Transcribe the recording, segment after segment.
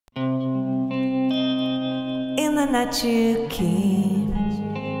feeling that you keep.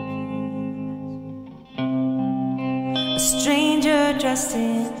 A stranger dressed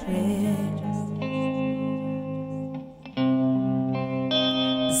in red,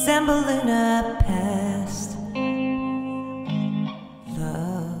 resembling a past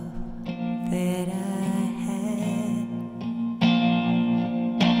love that I had.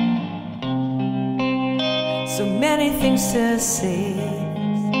 So many things to say,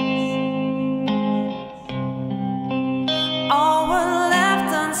 all were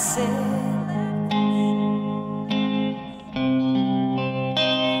left unsaid.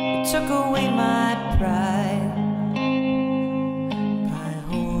 You took away my pride by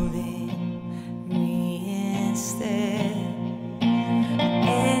holding me instead.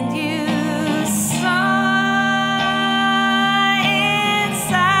 And you saw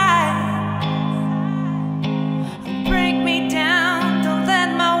inside, break me down, don't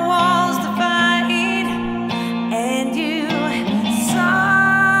let my walls divide. And you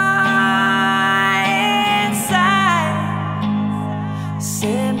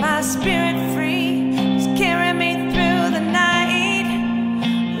set my spirit free, just carry me through the night.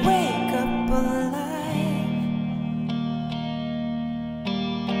 Wake up alive.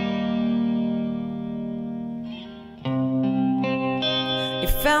 You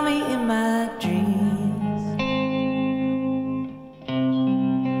found me in my dreams,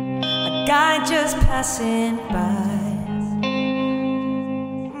 a guy just passing by.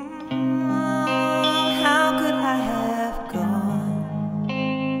 How could I have gone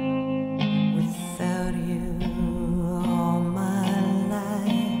without you all my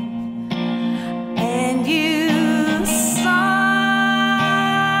life? And you saw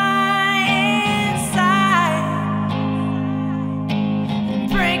inside,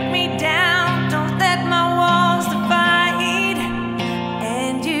 break me down, don't let my walls divide.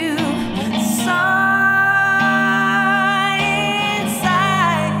 And you saw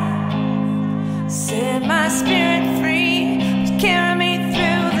inside, set my spirit free, just carry me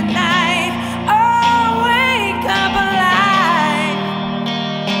through the night. Oh, wake up alive.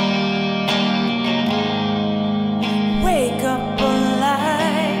 Wake up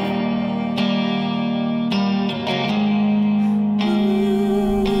alive.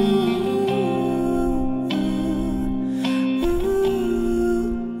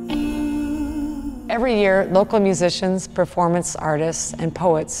 Every year, local musicians, performance artists, and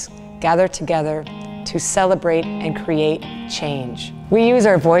poets gather together to celebrate and create change. We use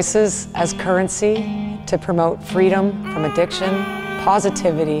our voices as currency to promote freedom from addiction,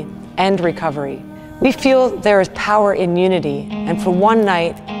 positivity, and recovery. We feel there is power in unity, and for one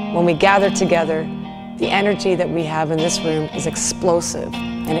night, when we gather together, the energy that we have in this room is explosive,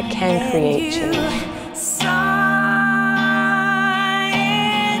 and it can create change.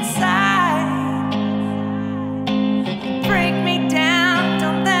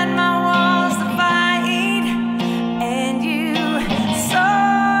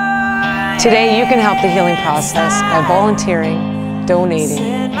 Today, you can help the healing process by volunteering,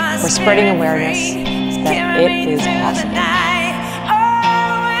 donating, or spreading awareness that it is possible.